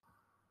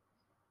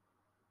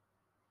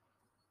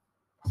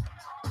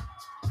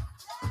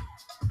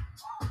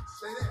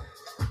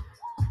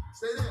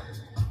Say that.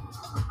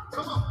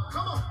 Come on,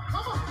 come on,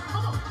 come on,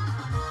 come on.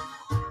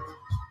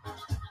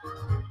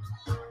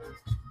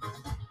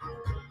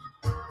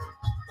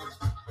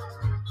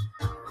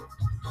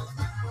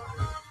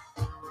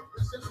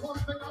 This is one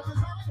thing I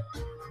desire.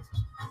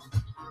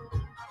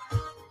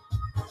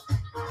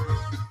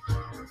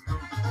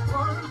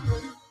 One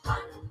thing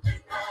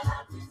that I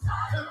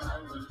desire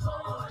of the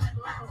Lord, and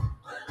that will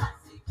I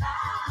seek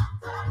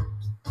after,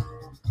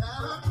 that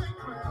I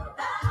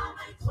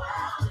may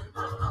dwell in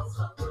the house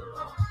of the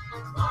Lord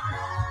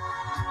forever.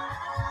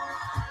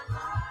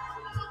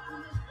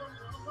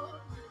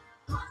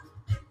 One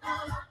thing that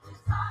I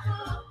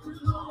desire of the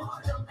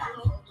Lord, and that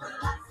will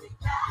I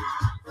seek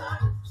after,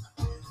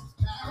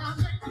 that I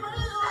may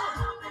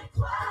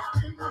dwell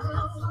in the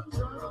house of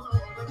the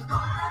Lord forever.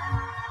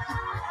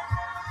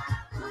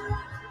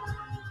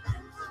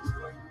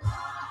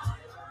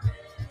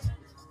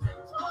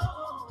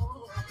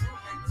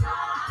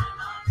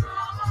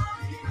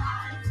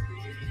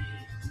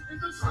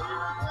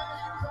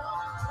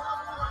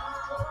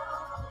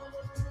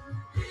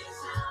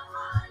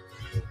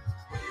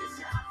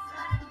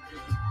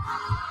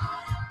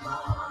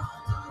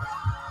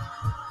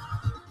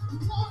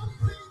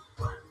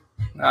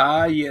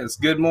 Yes.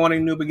 Good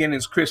morning, New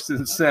Beginnings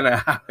Christian Center.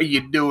 How are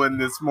you doing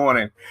this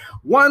morning?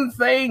 One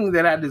thing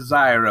that I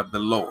desire of the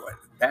Lord,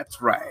 that's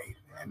right,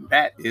 and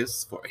that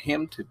is for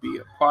him to be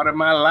a part of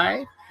my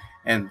life,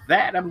 and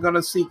that I'm going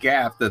to seek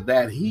after,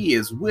 that he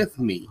is with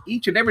me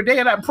each and every day,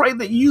 and I pray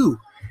that you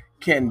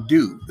can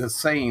do the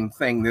same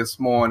thing this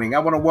morning. I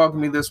want to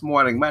welcome you this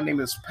morning. My name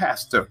is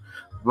Pastor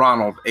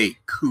Ronald A.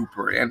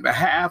 Cooper. And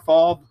behalf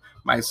of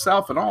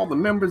myself and all the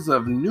members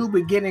of New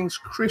Beginnings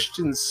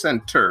Christian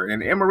Center in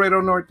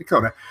Amaretto, North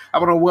Dakota, I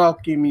want to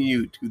welcome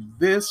you to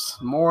this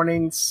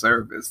morning's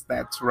service.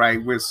 That's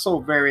right. We're so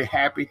very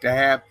happy to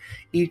have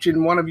each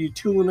and one of you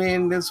tune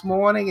in this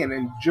morning and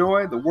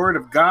enjoy the Word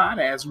of God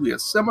as we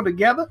assemble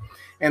together,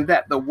 and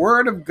that the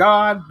Word of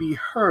God be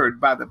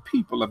heard by the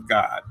people of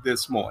God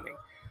this morning.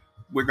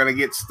 We're going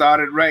to get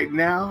started right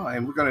now,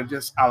 and we're going to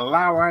just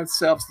allow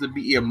ourselves to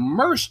be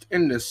immersed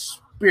in the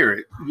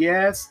Spirit.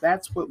 Yes,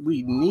 that's what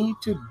we need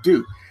to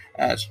do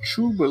as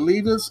true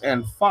believers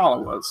and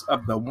followers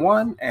of the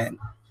one and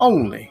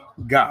only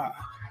God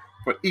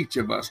for each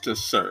of us to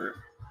serve.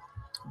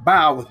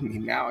 Bow with me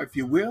now, if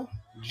you will,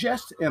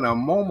 just in a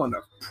moment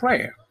of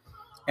prayer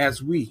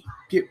as we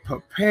get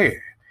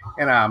prepared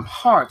in our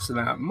hearts and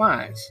our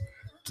minds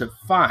to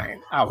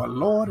find our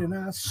Lord and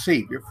our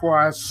Savior for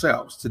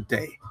ourselves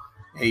today.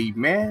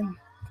 Amen.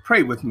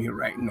 Pray with me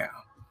right now.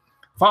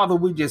 Father,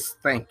 we just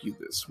thank you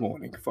this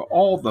morning for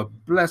all the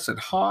blessed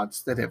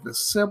hearts that have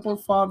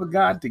assembled, Father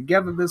God,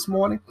 together this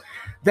morning,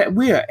 that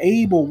we are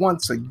able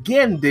once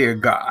again, dear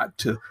God,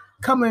 to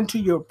come into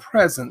your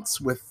presence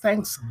with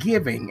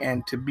thanksgiving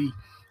and to be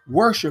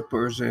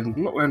worshipers and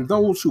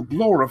those who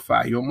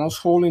glorify your most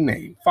holy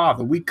name.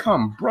 Father, we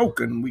come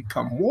broken, we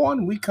come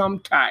worn, we come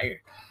tired.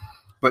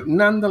 But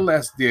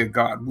nonetheless, dear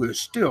God, we're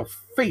still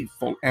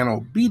faithful and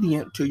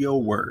obedient to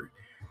your word.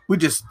 We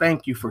just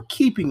thank you for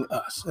keeping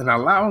us and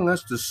allowing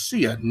us to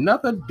see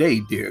another day,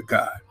 dear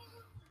God.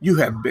 You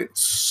have been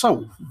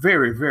so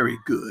very, very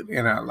good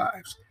in our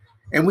lives.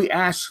 And we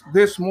ask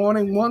this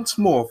morning once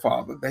more,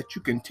 Father, that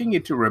you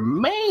continue to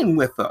remain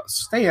with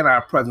us, stay in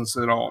our presence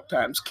at all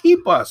times.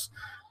 Keep us,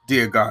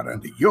 dear God,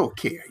 under your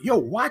care, your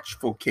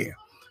watchful care.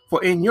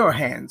 For in your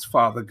hands,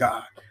 Father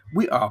God,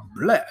 we are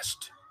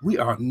blessed, we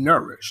are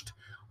nourished,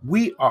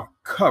 we are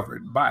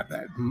covered by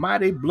that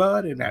mighty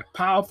blood and that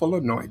powerful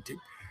anointing.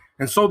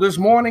 And so this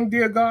morning,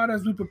 dear God,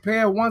 as we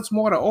prepare once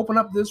more to open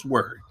up this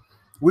word,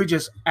 we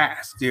just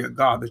ask, dear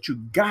God, that you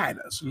guide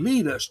us,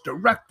 lead us,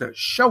 direct us,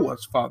 show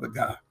us, Father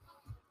God,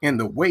 in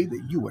the way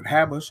that you would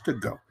have us to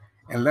go.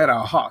 And let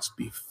our hearts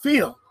be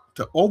filled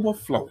to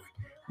overflowing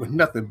with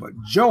nothing but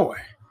joy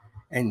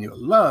and your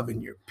love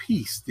and your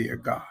peace, dear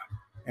God.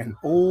 And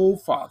oh,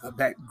 Father,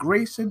 that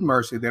grace and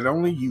mercy that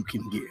only you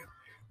can give.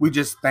 We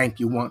just thank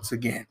you once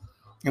again.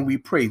 And we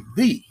pray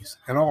these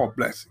and all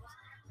blessings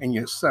in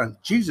your Son,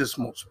 Jesus'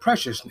 most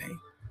precious name.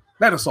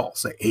 Let us all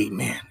say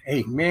amen,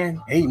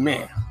 amen,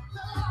 amen.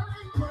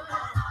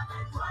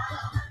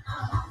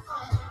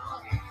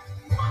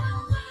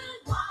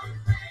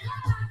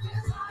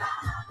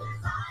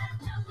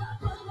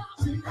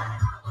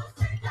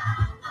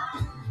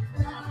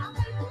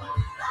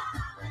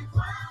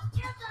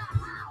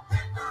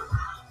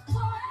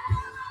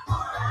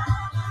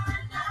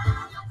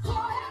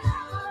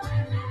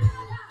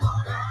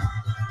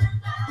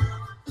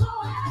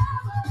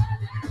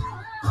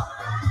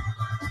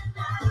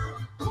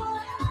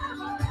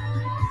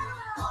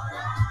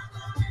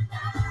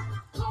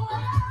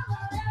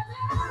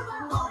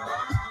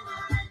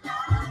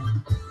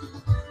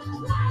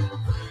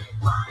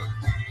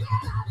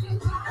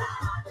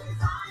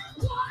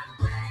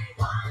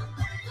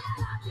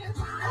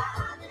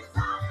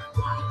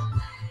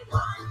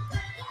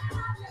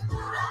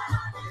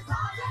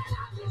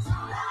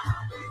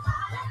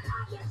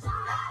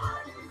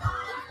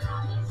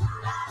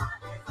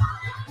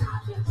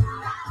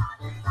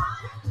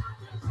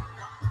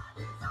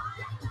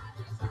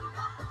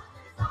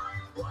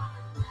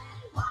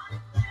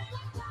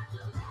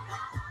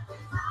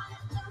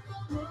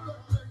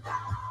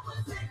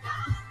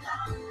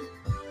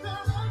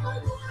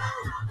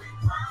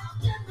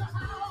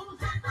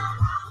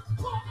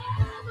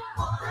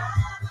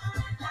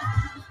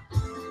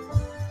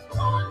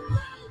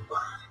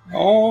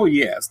 Oh,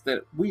 yes,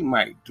 that we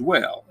might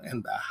dwell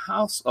in the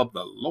house of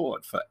the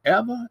Lord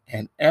forever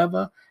and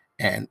ever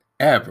and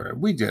ever.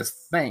 We just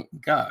thank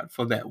God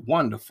for that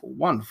wonderful,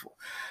 wonderful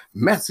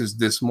message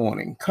this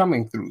morning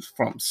coming through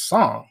from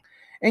song.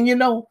 And you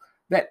know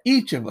that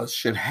each of us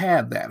should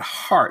have that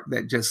heart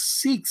that just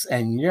seeks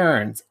and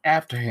yearns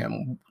after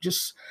Him,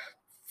 just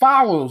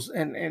follows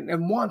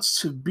and wants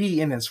to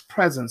be in His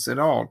presence at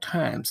all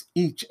times,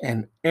 each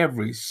and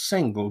every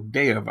single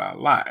day of our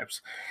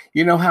lives.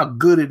 You know how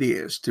good it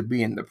is to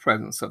be in the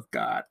presence of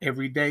God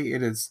every day.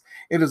 It is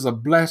a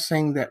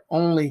blessing that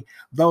only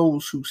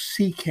those who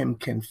seek Him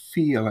can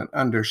feel and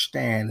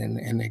understand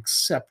and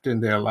accept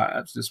in their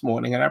lives this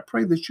morning. And I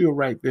pray that you're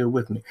right there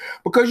with me,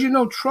 because you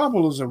know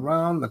trouble is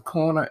around the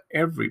corner,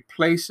 every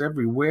place,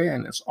 everywhere,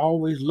 and it's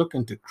always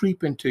looking to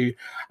creep into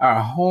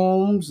our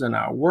homes and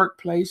our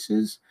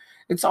workplaces.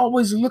 It's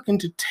always looking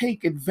to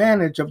take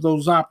advantage of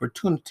those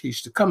opportunities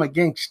to come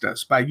against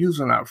us by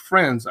using our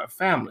friends, our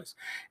families,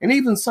 and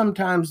even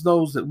sometimes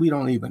those that we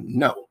don't even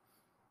know,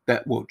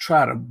 that will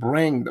try to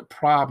bring the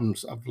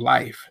problems of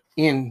life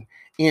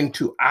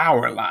into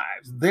our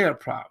lives, their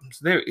problems,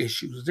 their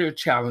issues, their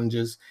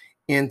challenges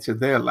into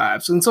their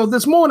lives. And so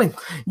this morning,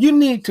 you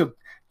need to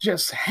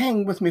just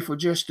hang with me for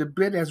just a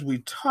bit as we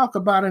talk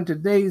about in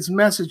today's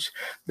message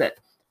that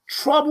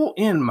trouble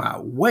in my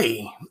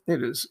way.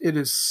 It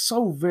is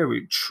so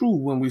very true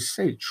when we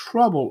say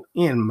trouble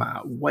in my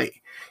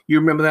way. You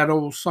remember that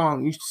old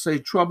song used to say,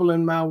 trouble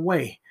in my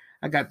way.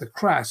 I got to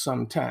cry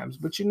sometimes.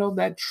 But you know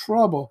that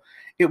trouble,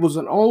 it was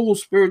an old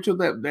spiritual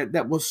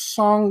that was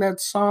sung that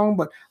song.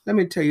 But let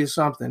me tell you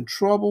something,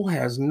 trouble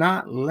has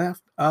not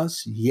left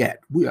us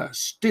yet. We are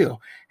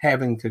still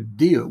having to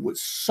deal with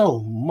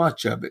so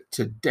much of it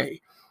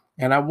today.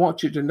 And I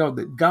want you to know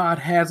that God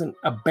hasn't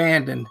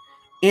abandoned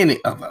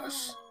any of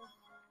us,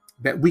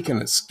 that we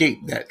can escape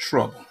that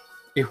trouble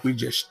if we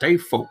just stay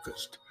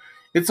focused.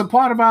 It's a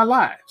part of our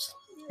lives,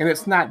 and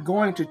it's not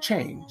going to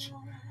change.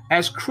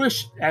 As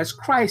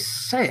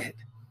Christ said,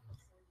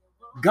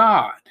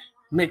 God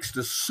makes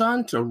the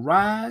sun to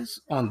rise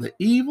on the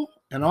evil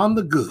and on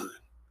the good,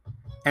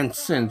 and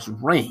sends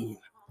rain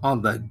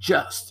on the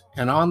just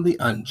and on the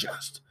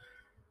unjust.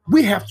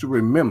 We have to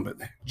remember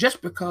that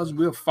just because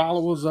we're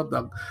followers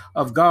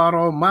of God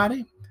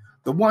Almighty,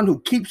 the one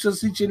who keeps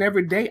us each and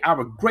every day,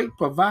 our great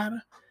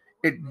provider,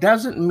 it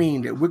doesn't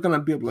mean that we're going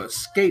to be able to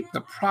escape the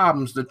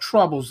problems, the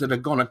troubles that are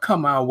going to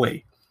come our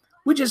way.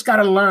 We just got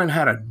to learn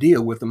how to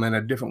deal with them in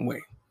a different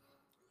way.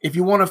 If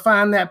you want to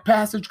find that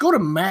passage, go to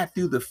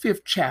Matthew, the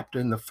 5th chapter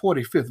and the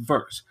 45th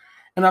verse,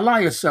 and allow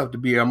yourself to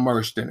be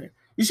immersed in it.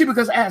 You see,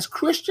 because as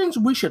Christians,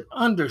 we should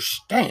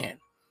understand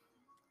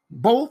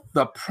both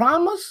the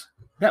promise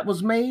that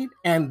was made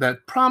and the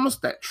promise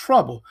that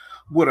trouble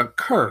would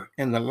occur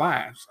in the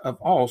lives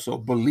of also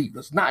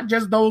believers, not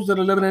just those that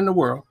are living in the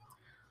world,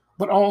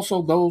 but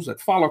also those that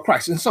follow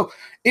Christ. And so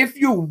if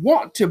you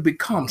want to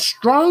become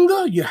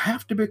stronger, you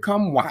have to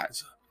become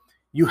wiser.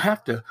 You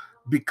have to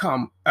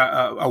become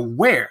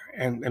aware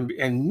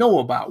and know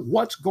about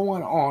what's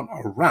going on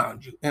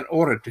around you in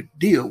order to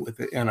deal with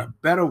it in a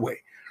better way.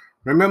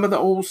 Remember the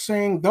old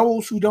saying,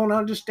 those who don't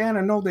understand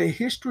and know their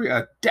history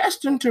are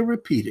destined to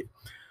repeat it.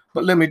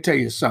 But let me tell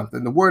you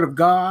something. The Word of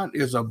God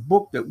is a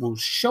book that will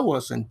show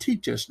us and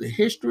teach us the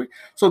history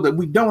so that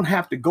we don't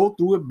have to go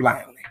through it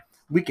blindly.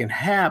 We can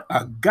have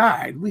a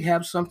guide. We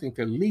have something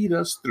to lead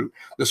us through.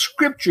 The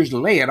scriptures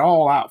lay it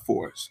all out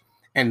for us,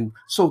 and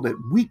so that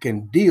we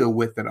can deal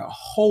with it a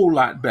whole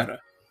lot better.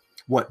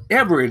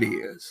 Whatever it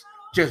is,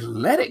 just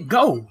let it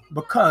go,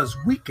 because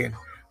we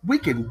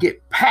can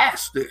get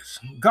past this.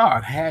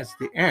 God has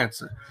the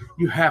answer.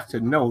 You have to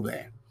know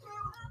that.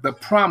 The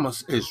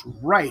promise is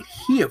right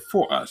here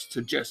for us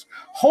to just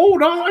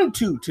hold on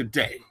to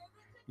today.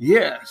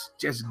 Yes,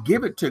 just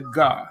give it to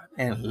God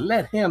and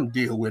let Him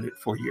deal with it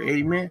for you.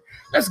 Amen.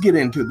 Let's get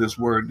into this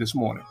word this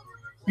morning.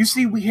 You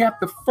see, we have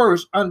to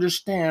first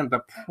understand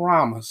the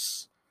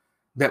promise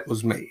that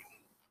was made,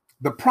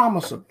 the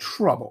promise of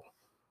trouble.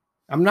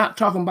 I'm not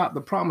talking about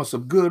the promise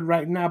of good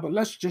right now, but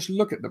let's just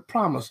look at the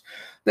promise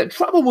that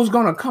trouble was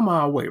going to come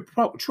our way.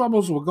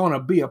 Troubles were going to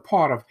be a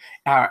part of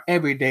our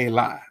everyday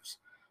lives.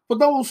 For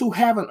those who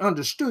haven't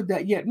understood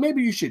that yet,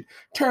 maybe you should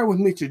turn with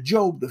me to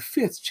Job, the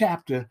 5th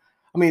chapter.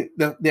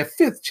 The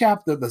 5th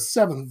chapter, the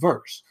 7th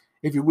verse,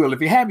 if you will. If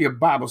you have your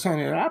Bibles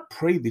handy, I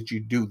pray that you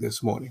do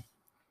this morning,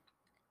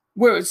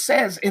 where it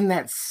says in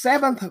that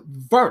 7th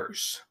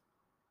verse,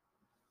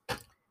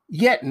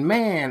 yet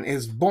man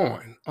is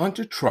born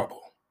unto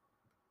trouble,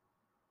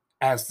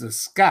 as the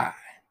sky,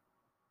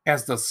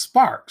 as the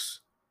sparks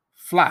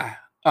fly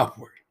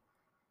upward.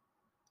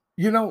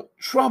 You know,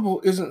 trouble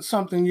isn't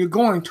something you're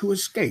going to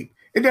escape.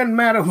 It doesn't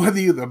matter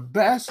whether you're the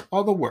best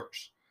or the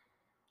worst.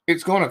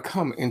 It's going to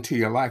come into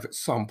your life at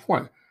some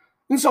point.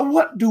 And so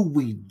what do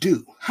we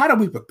do? How do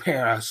we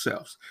prepare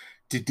ourselves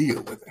to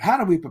deal with it? How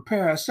do we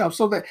prepare ourselves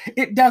so that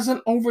it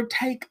doesn't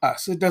overtake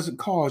us? It doesn't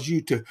cause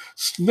you to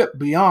slip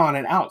beyond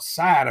and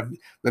outside of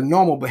the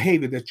normal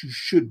behavior that you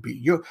should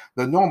be,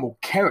 the normal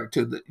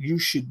character that you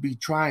should be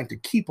trying to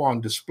keep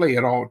on display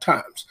at all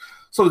times.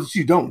 so that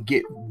you don't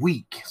get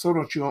weak, so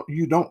that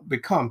you don't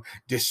become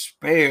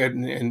despaired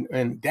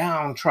and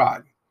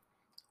downtrodden.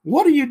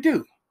 What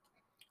do?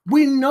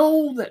 We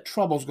know that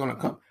trouble's going to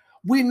come.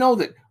 We know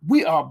that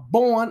we are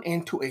born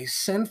into a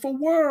sinful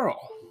world.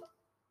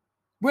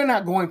 We're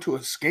not going to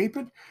escape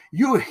it.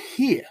 You're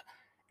here,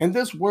 and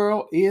this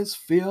world is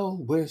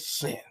filled with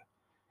sin.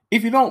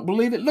 If you don't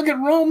believe it, look at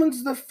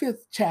Romans, the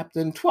 5th chapter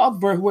and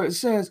 12th verse, where it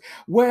says,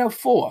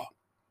 wherefore,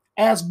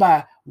 as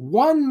by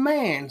one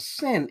man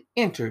sin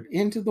entered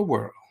into the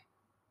world,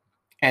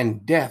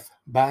 and death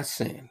by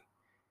sin,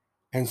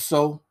 and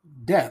so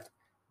death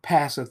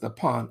passeth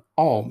upon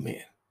all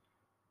men,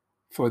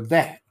 for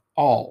that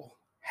all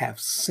have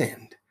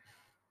sinned.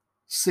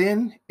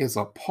 Sin is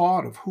a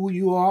part of who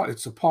you are.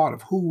 It's a part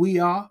of who we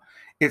are.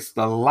 It's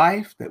the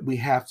life that we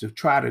have to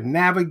try to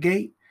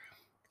navigate,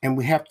 and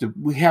we have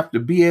to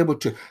be able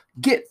to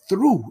get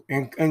through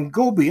and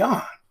go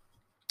beyond.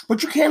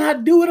 But you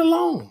cannot do it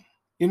alone.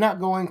 You're not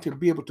going to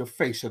be able to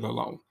face it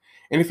alone.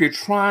 And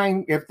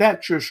if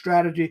that's your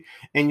strategy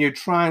and you're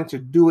trying to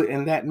do it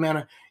in that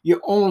manner,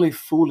 you're only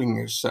fooling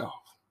yourself.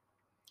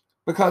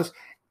 Because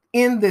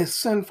in this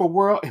sinful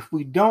world, if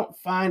we don't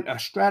find a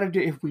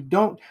strategy, if we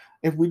don't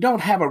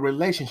have a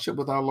relationship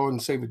with our Lord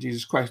and Savior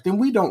Jesus Christ, then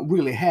we don't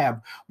really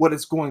have what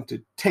it's going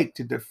to take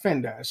to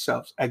defend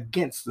ourselves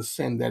against the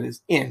sin that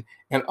is in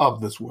and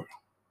of this world.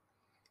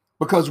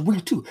 Because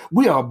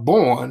we are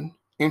born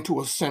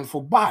into a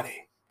sinful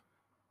body.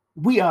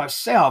 We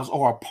ourselves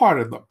are a part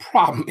of the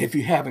problem. If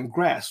you haven't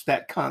grasped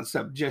that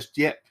concept just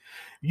yet,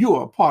 you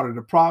are a part of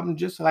the problem,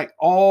 just like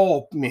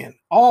all men,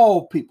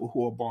 all people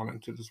who are born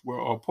into this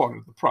world are a part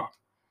of the problem.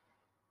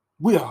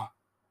 We are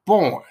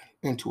born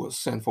into a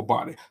sinful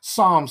body.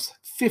 Psalms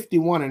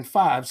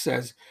 51:5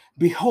 says,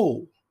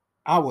 behold,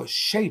 I was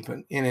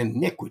shapen in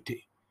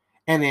iniquity,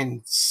 and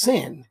in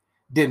sin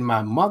did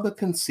my mother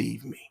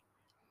conceive me.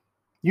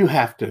 You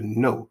have to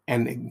know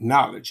and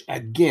acknowledge,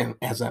 again,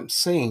 as I'm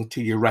saying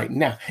to you right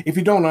now, if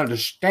you don't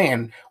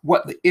understand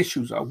what the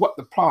issues are, what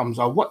the problems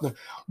are,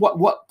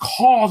 what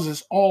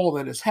causes all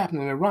that is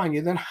happening around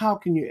you, then how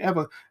can you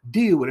ever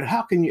deal with it?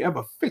 How can you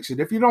ever fix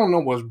it? If you don't know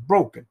what's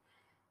broken,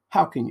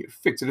 how can you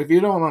fix it? If you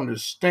don't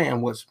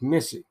understand what's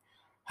missing,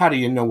 how do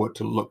you know what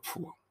to look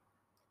for?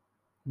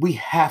 We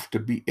have to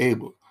be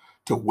able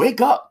to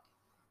wake up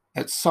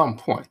at some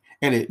point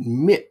and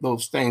admit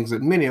those things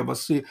that many of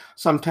us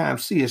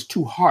sometimes see as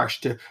too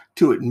harsh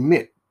to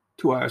admit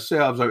to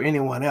ourselves or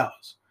anyone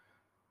else.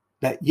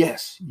 That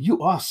yes,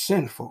 you are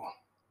sinful.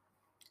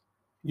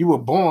 You were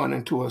born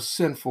into a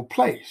sinful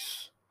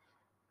place,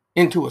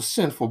 into a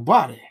sinful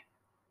body,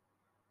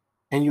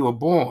 and you were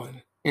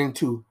born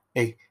into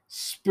a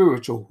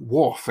spiritual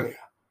warfare.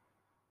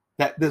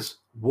 That this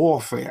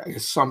warfare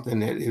is something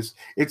that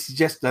it's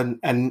just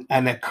an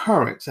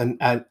occurrence,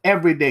 an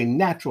everyday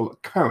natural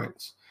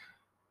occurrence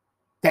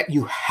that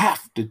you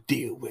have to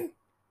deal with.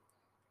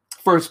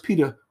 1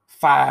 Peter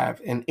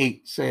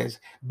 5:8 says,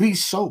 be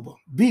sober,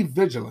 be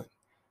vigilant,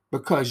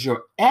 because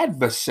your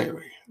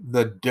adversary,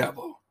 the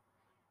devil,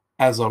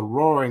 as a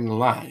roaring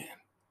lion,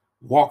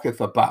 walketh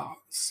about,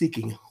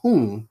 seeking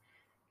whom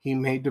he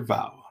may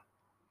devour.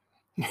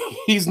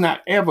 He's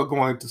not ever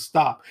going to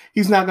stop.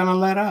 He's not going to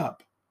let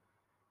up.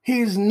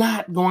 He's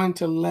not going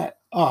to let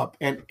up.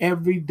 And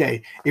every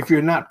day, if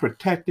you're not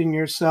protecting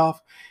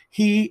yourself,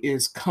 he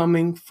is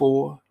coming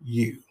for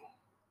you.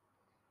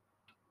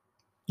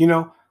 You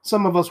know,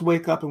 some of us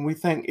wake up and we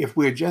think if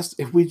we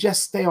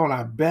just stay on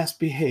our best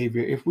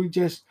behavior, if we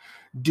just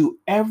do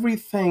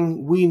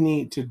everything we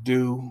need to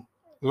do,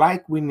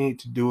 like we need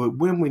to do it,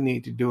 when we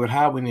need to do it,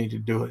 how we need to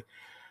do it,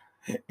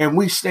 and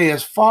we stay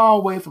as far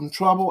away from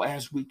trouble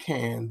as we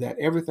can, that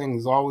everything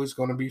is always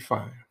going to be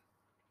fine.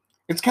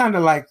 It's kind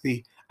of like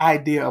the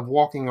idea of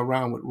walking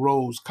around with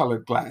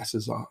rose-colored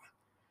glasses on.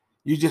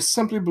 You just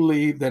simply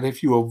believe that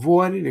if you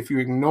avoid it, if you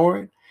ignore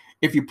it,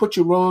 if you put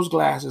your rose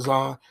glasses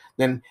on,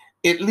 then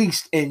at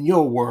least in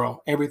your world,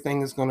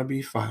 everything is going to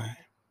be fine.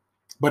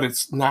 But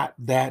it's not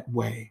that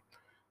way,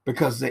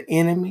 because the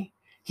enemy,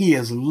 he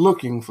is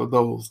looking for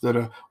those that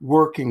are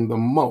working the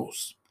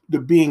most,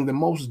 being the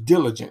most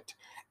diligent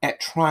at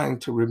trying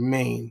to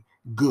remain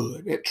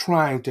good, at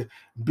trying to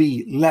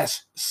be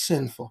less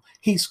sinful.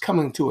 He's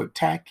coming to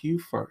attack you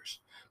first,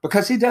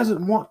 because he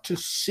doesn't want to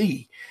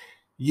see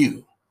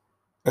you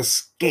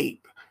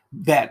escape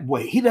that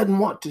way. He doesn't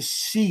want to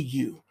see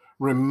you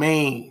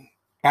remain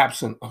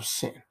absent of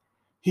sin.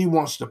 He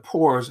wants to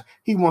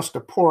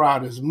pour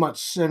out as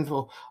much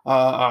sinful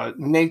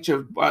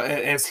nature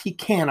as he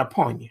can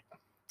upon you.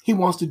 He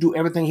wants to do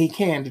everything he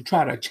can to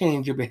try to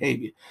change your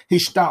behavior. He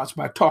starts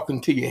by talking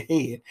to your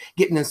head,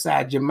 getting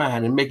inside your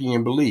mind and making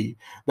you believe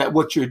that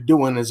what you're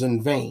doing is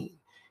in vain.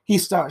 He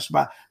starts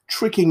by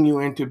tricking you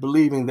into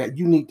believing that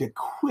you need to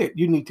quit,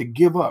 you need to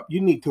give up,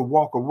 you need to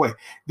walk away.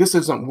 This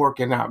isn't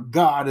working out.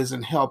 God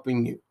isn't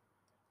helping you.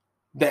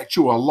 That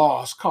you're a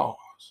lost cause.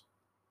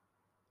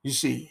 You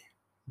see,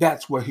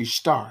 that's where he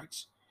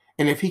starts.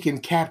 And if he can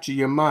capture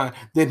your mind,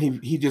 then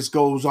he just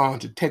goes on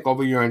to take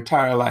over your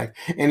entire life.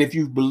 And if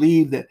you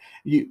believe that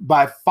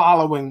by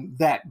following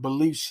that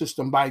belief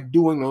system, by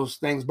doing those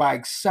things, by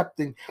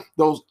accepting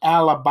those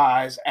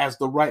alibis as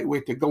the right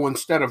way to go,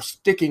 instead of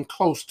sticking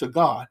close to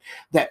God,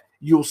 that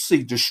you'll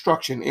see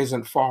destruction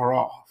isn't far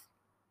off.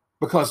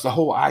 Because the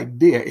whole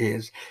idea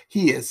is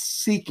he is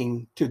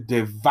seeking to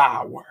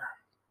devour.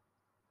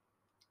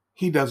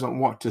 He doesn't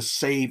want to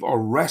save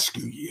or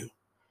rescue you.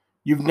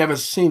 You've never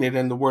seen it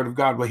in the Word of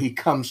God where he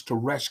comes to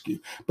rescue,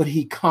 but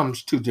he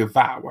comes to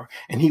devour,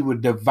 and he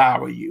would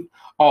devour you.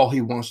 All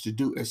he wants to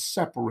do is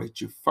separate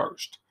you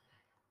first,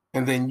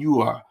 and then you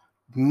are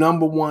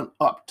number one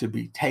up to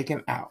be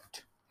taken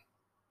out.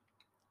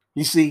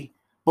 You see,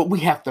 but we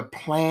have to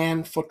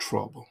plan for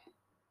trouble.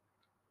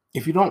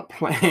 If you don't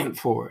plan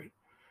for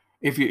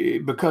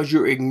it, because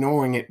you're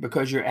ignoring it,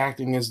 because you're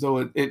acting as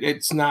though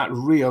it's not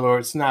real or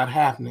it's not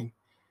happening,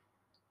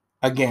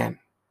 again,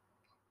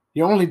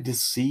 you're only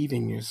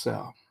deceiving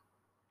yourself.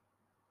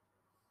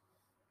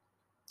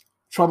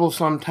 Trouble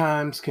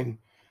sometimes can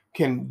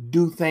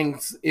do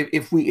things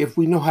if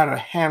we know how to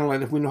handle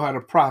it, if we know how to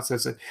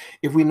process it,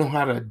 if we know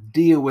how to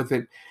deal with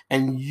it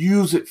and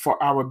use it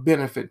for our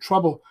benefit.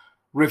 Trouble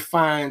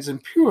refines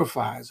and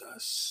purifies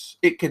us.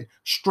 It can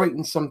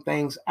straighten some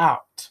things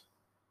out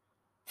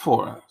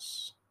for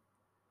us.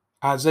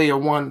 Isaiah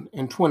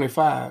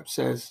 1:25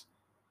 says,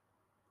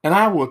 "And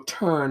I will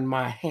turn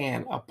my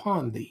hand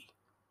upon thee,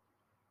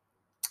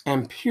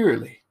 and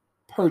purely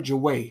purge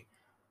away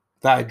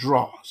thy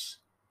dross,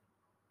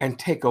 and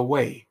take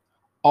away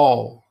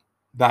all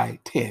thy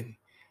tin."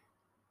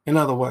 In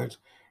other words,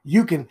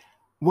 you can,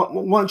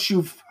 once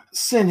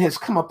sin has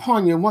come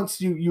upon you,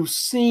 once you've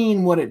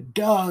seen what it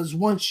does,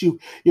 once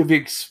you've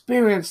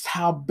experienced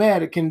how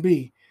bad it can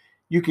be,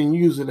 you can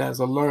use it as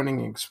a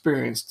learning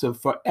experience to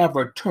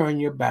forever turn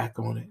your back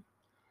on it,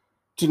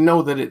 to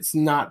know that it's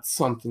not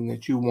something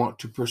that you want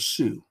to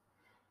pursue,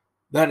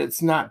 that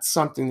it's not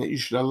something that you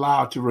should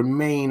allow to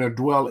remain or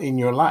dwell in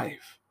your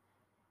life,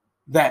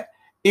 that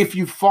if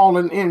you've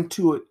fallen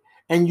into it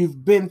and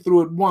you've been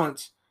through it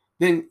once,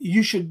 then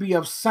you should be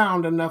of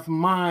sound enough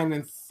mind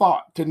and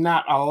thought to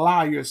not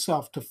allow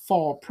yourself to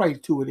fall prey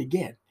to it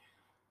again.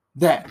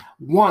 That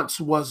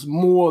once was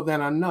more than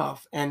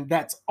enough, and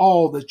that's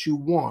all that you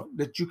want,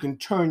 that you can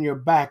turn your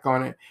back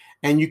on it,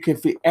 and you can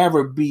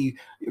forever be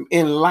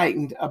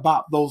enlightened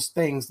about those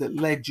things that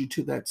led you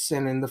to that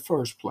sin in the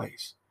first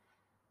place.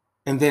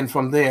 And then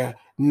from there,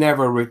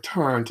 never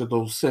return to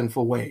those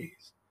sinful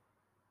ways.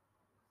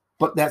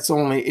 But that's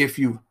only if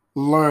you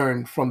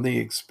learn from the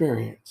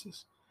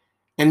experiences.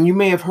 And you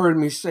may have heard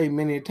me say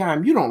many a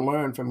time, you don't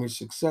learn from your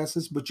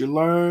successes, but you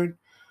learn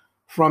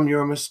from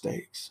your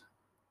mistakes.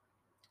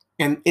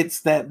 And it's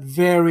that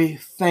very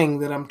thing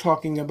that I'm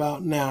talking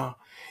about now.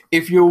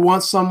 If you're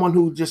someone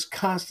who just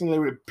constantly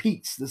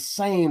repeats the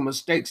same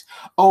mistakes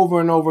over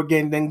and over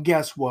again, then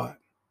guess what?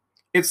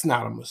 It's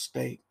not a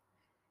mistake.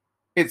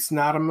 It's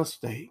not a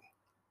mistake.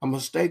 A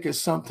mistake is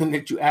something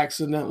that you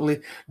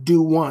accidentally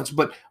do once.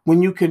 But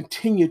when you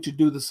continue to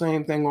do the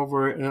same thing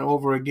over and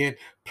over again,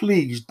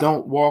 please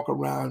don't walk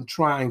around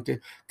trying to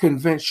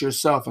convince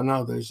yourself and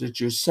others that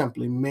you're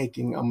simply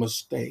making a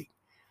mistake,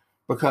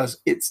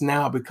 because it's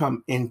now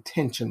become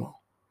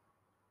intentional.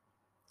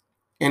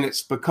 And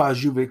it's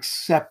because you've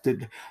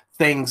accepted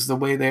things the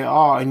way they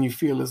are and you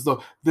feel as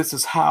though this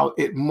is how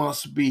it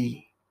must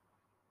be.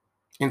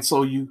 And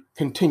so you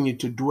continue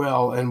to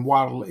dwell and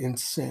waddle in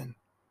sin.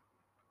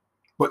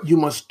 But you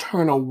must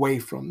turn away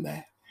from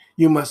that.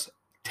 You must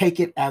take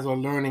it as a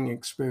learning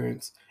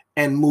experience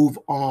and move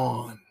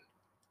on.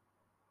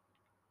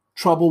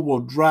 Trouble will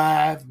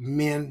drive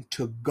men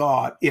to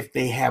God if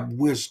they have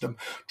wisdom.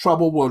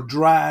 Trouble will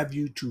drive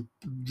you to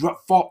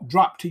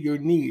drop to your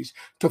knees,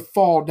 to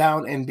fall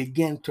down and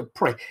begin to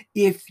pray.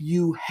 If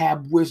you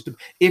have wisdom,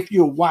 if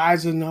you're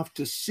wise enough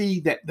to see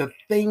that the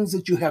things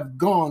that you have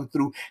gone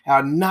through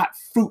are not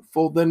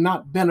fruitful, they're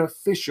not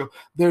beneficial,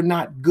 they're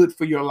not good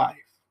for your life.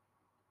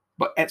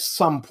 But at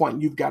some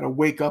point, you've got to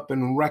wake up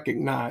and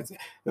recognize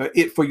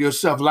it for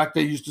yourself. Like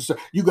they used to say,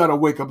 you got to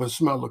wake up and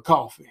smell the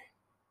coffee.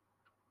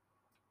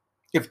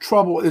 If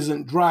trouble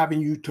isn't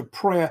driving you to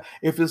prayer,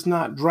 if it's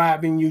not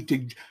driving you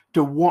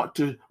to want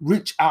to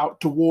reach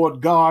out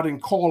toward God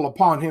and call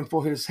upon him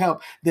for his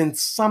help, then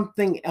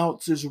something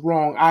else is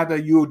wrong. Either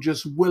you're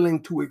just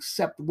willing to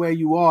accept where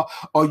you are,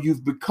 or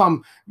you've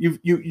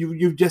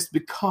just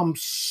become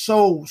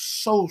so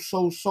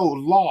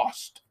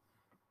lost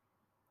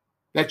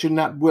that you're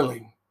not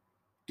willing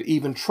to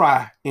even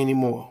try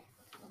anymore.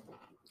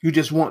 You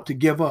just want to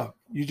give up.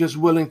 You're just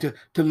willing to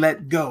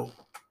let go.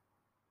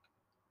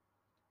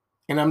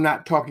 And I'm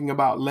not talking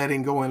about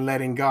letting go and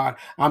letting God.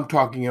 I'm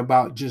talking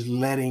about just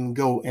letting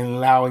go and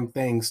allowing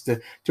things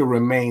to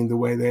remain the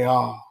way they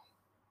are.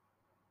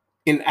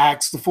 In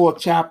Acts, the 4th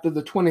chapter,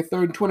 the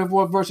 23rd and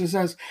 24th verse, it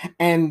says,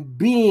 "And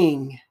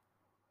being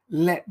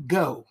let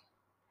go,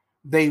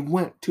 they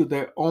went to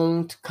their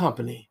own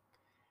company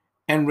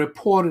and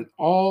reported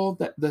all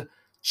that the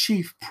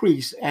chief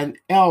priests and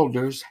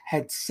elders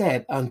had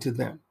said unto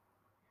them."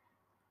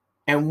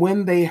 And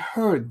when they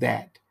heard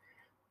that,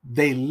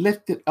 they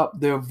lifted up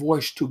their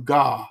voice to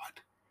God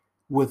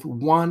with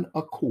one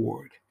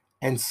accord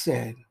and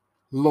said,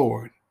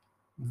 Lord,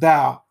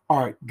 thou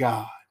art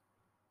God,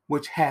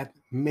 which hath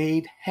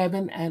made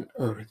heaven and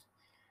earth,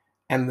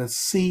 and the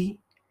sea,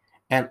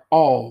 and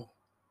all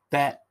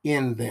that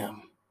in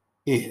them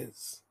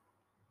is.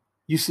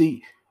 You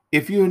see,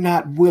 if you're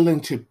not willing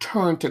to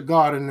turn to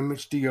God in the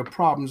midst of your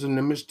problems, in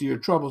the midst of your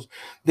troubles,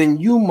 then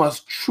you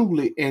must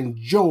truly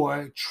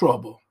enjoy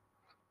trouble.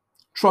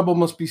 Trouble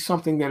must be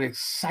something that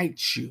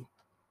excites you.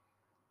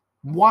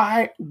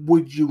 Why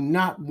would you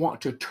not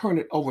want to turn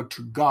it over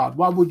to God?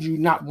 Why would you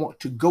not want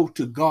to go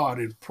to God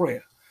in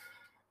prayer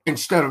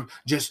instead of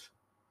just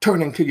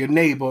turning to your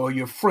neighbor or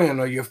your friend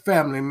or your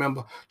family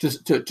member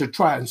to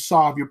try and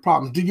solve your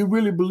problems? Do you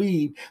really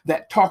believe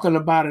that talking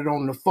about it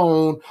on the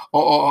phone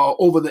or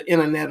over the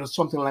internet or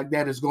something like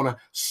that is going to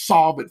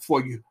solve it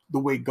for you the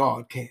way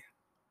God can?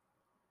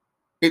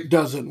 It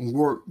doesn't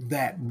work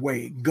that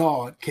way.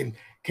 God can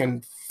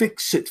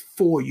fix it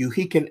for you.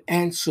 He can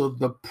answer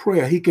the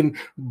prayer. He can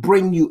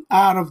bring you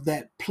out of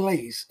that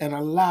place and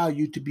allow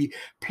you to be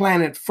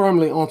planted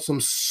firmly on some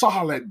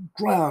solid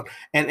ground,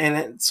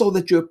 and so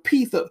that your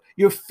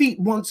feet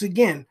once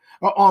again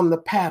are on the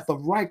path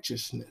of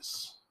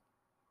righteousness.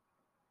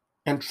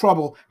 And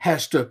trouble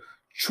has to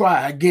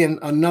try again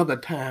another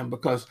time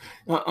because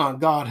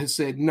God has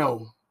said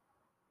no,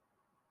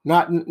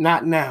 not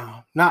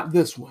now, not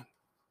this one,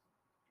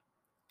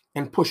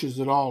 and pushes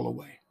it all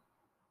away.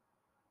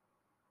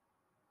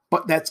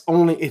 But that's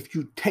only if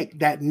you take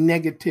that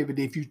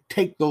negativity, if you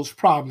take those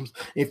problems,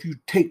 if you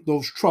take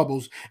those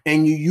troubles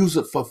and you use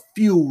it for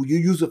fuel, you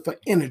use it for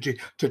energy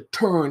to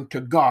turn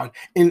to God.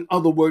 In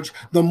other words,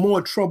 the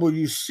more trouble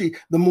you see,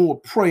 the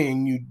more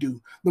praying you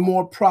do. The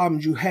more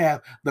problems you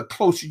have, the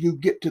closer you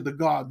get to the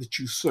God that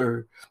you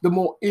serve. The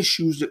more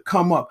issues that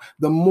come up,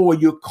 the more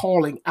you're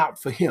calling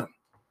out for him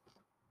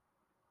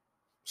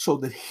so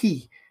that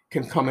he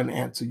can come and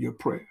answer your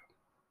prayer.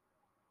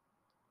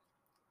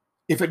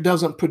 If it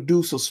doesn't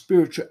produce a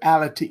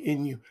spirituality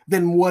in you,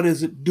 then what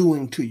is it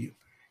doing to you?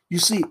 You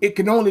see, it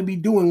can only be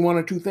doing one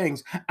or two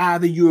things.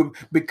 Either you're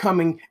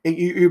becoming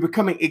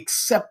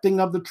accepting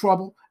of the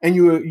trouble and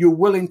you're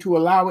willing to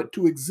allow it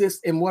to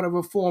exist in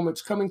whatever form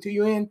it's coming to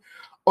you in,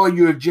 or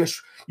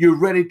you're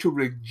ready to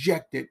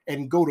reject it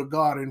and go to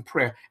God in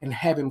prayer and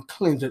have him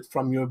cleanse it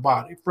from your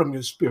body, from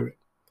your spirit.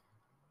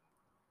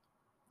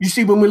 You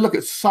see, when we look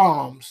at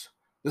Psalms,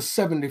 the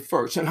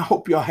 71st, and I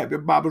hope y'all have your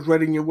Bibles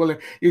ready and you're willing,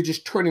 you're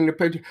just turning the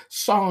page.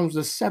 Psalms,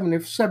 the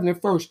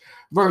 71st,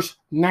 verse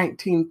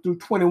 19 through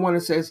 21,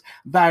 it says,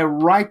 Thy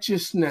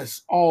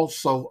righteousness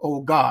also, O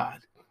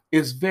God,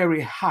 is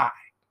very high.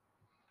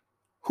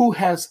 Who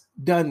has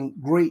done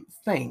great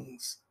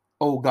things,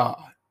 O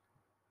God?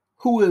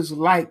 Who is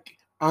like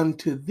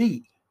unto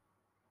thee?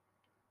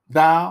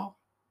 Thou,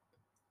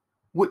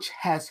 which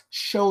hast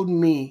showed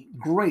me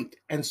great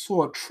and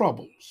sore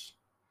troubles,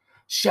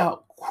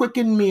 shall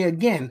quicken me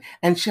again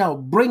and shall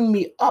bring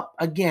me up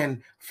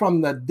again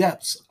from the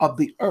depths of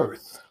the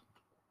earth.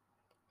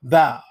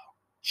 Thou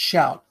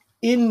shalt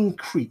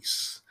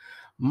increase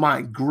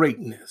my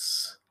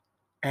greatness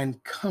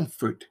and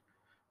comfort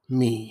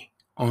me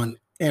on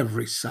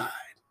every side.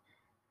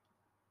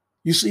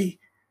 You see,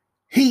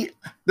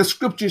 the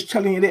scripture is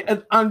telling you that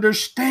it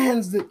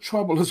understands that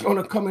trouble is going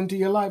to come into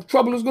your life.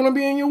 Trouble is going to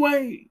be in your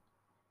way.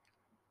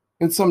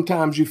 And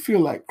sometimes you feel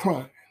like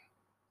crying.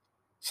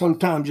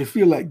 Sometimes you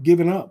feel like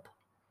giving up.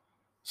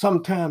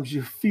 Sometimes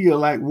you feel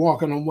like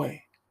walking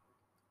away.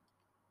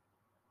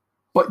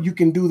 But you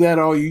can do that,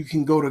 or you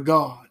can go to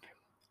God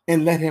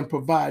and let him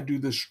provide you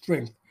the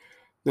strength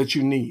that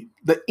you need,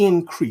 the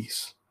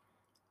increase,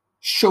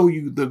 show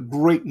you the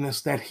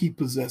greatness that he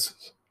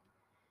possesses.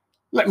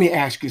 Let me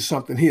ask you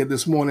something here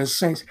this morning,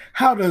 saints.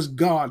 How does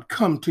God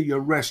come to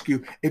your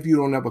rescue if you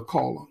don't ever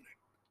call on him?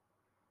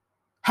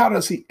 How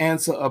does he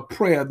answer a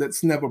prayer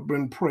that's never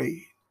been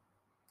prayed,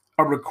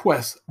 a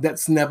request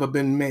that's never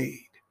been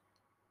made?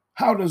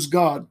 How does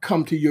God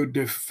come to your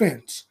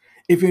defense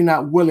if you're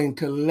not willing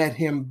to let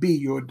him be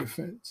your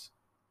defense?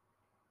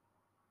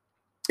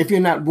 If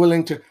you're not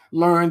willing to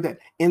learn that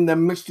in the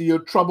midst of your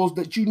troubles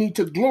that you need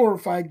to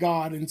glorify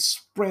God and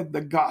spread the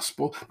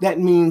gospel, that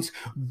means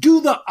do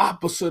the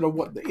opposite of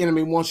what the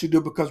enemy wants you to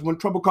do, because when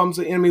trouble comes,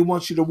 the enemy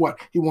wants you to what?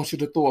 He wants you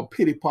to throw a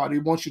pity party.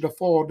 He wants you to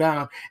fall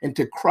down and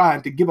to cry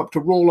and to give up, to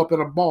roll up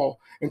in a ball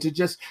and to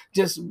just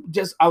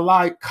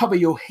allow it, cover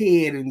your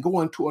head and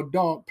go into a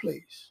dark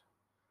place.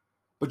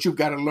 But you've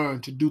got to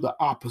learn to do the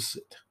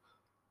opposite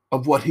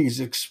of what he's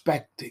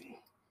expecting.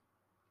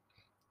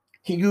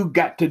 You've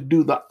got to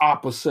do the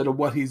opposite of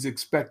what he's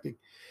expecting.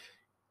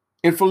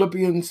 In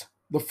Philippians,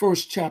 the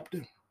first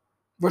chapter,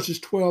 verses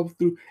 12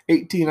 through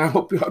 18, I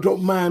hope y'all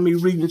don't mind me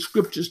reading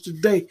scriptures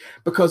today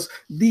because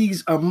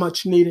these are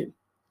much needed.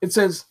 It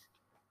says,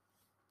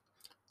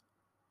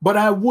 But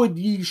I would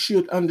ye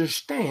should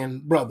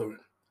understand, brethren,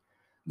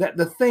 that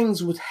the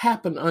things which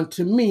happen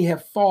unto me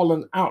have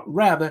fallen out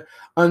rather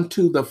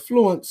unto the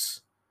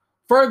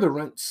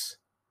furtherance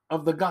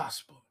of the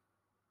gospel,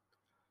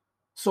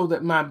 so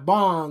that my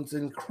bonds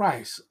in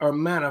Christ are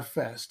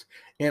manifest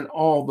in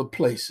all the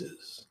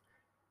places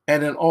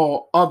and in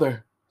all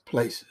other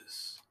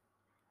places.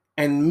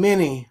 And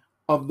many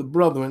of the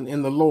brethren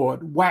in the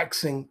Lord,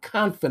 waxing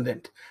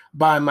confident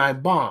by my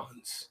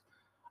bonds,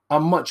 are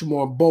much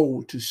more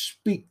bold to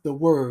speak the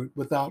word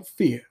without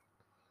fear.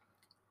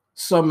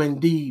 Some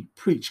indeed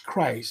preach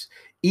Christ,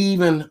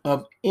 even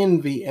of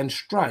envy and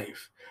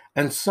strife,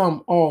 and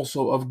some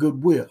also of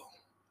goodwill.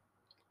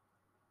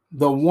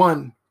 The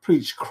one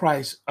preach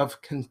Christ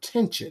of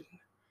contention,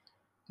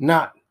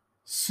 not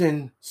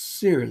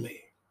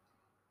sincerely,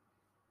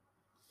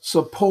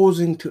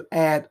 supposing to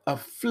add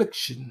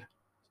affliction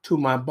to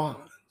my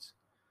bonds,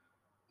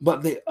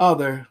 but the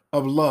other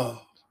of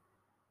love,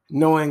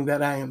 knowing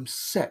that I am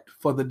set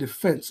for the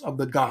defense of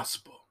the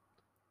gospel.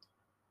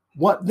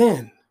 What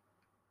then?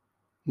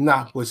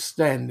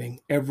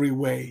 Notwithstanding every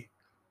way,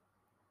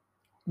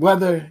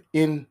 whether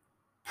in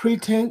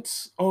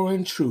pretense or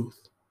in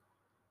truth,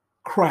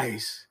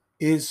 Christ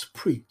is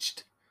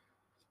preached,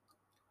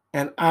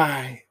 and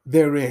I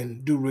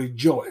therein do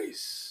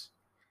rejoice,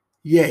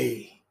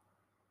 yea,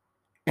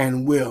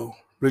 and will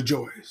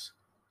rejoice.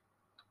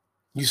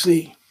 You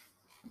see,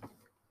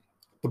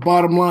 the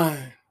bottom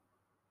line,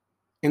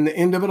 in the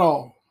end of it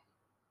all,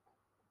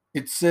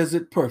 it says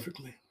it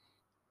perfectly.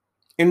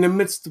 In the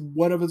midst of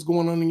whatever's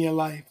going on in your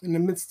life, in the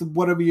midst of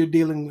whatever you're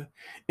dealing with,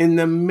 in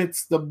the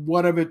midst of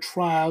whatever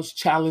trials,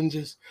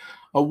 challenges,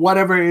 or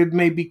whatever it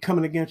may be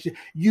coming against you,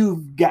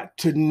 you've got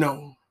to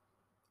know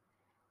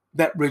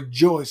that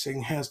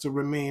rejoicing has to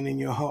remain in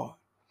your heart.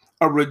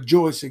 A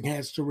rejoicing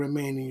has to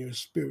remain in your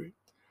spirit.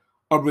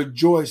 A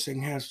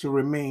rejoicing has to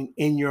remain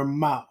in your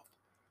mouth.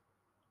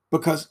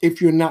 Because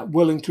if you're not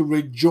willing to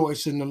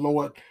rejoice in the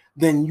Lord,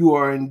 then you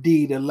are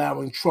indeed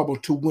allowing trouble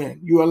to win.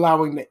 You're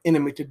allowing the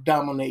enemy to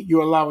dominate.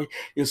 You're allowing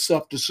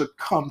yourself to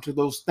succumb to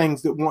those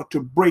things that want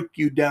to break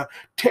you down,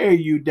 tear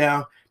you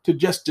down, to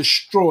just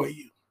destroy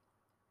you.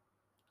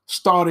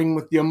 Starting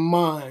with your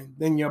mind,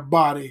 then your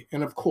body,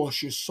 and of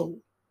course your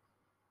soul.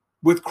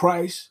 With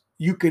Christ,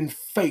 you can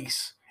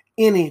face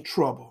any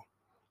trouble,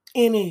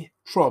 any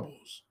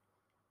troubles.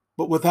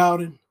 But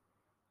without him,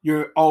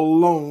 you're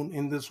alone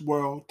in this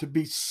world to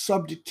be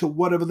subject to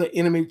whatever the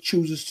enemy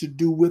chooses to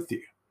do with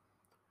you,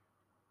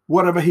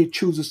 whatever he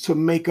chooses to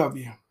make of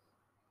you.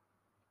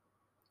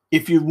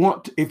 If you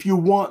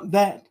want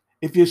that,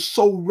 if you're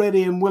so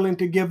ready and willing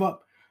to give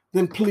up,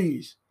 then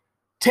please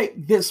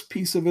take this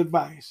piece of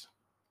advice.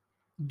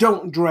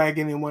 Don't drag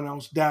anyone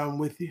else down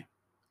with you.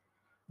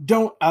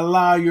 Don't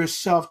allow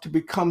yourself to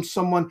become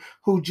someone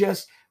who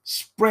just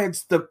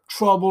spreads the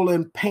trouble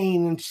and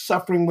pain and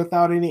suffering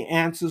without any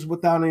answers,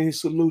 without any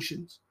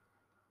solutions,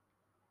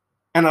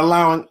 and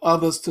allowing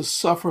others to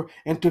suffer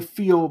and to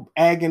feel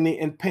agony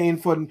and pain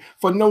for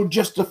no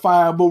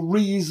justifiable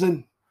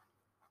reason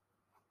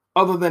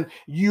other than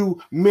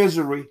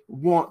misery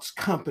wants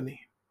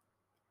company.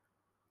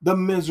 The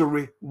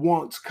misery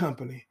wants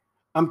company.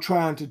 I'm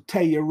trying to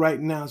tell you right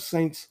now,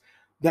 saints,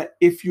 that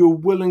if you're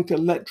willing to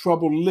let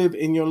trouble live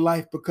in your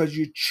life because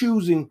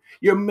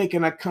you're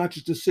making a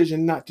conscious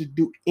decision not to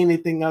do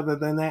anything other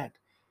than that,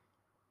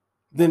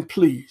 then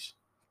please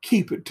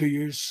keep it to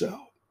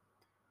yourself.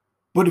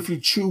 But if you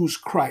choose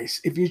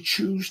Christ, if you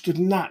choose to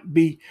not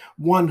be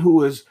one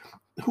who is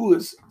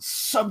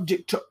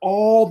subject to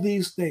all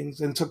these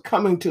things and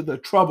succumbing to the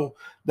trouble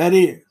that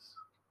is,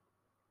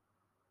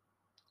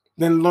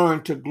 then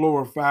learn to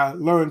glorify,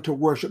 learn to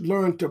worship,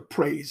 learn to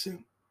praise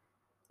him,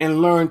 and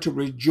learn to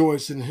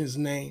rejoice in his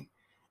name.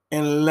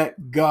 And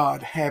let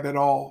God have it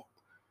all.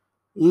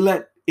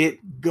 Let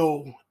it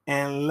go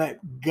and let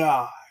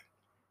God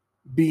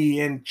be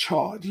in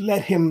charge.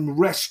 Let him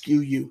rescue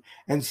you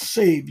and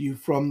save you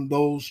from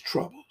those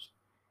troubles.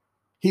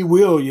 He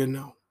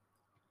will,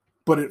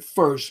 but it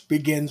first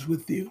begins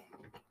with you.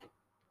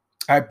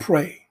 I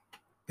pray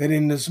that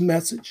in this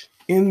message,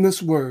 in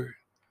this word,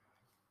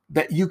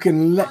 that you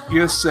can let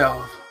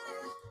yourself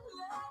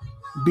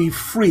be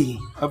free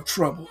of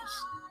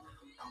troubles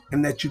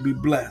and that you be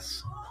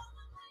blessed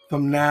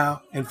from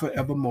now and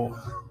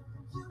forevermore.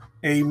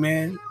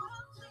 Amen.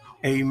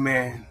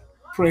 Amen.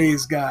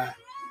 Praise God.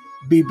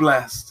 Be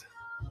blessed.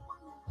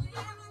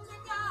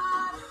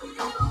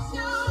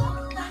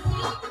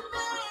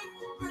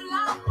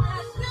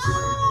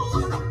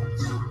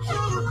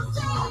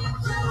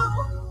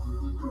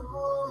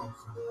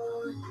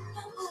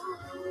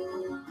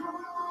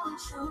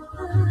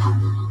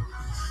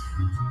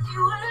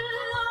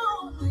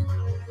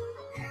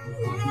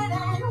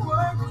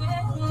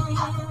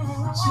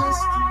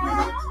 Just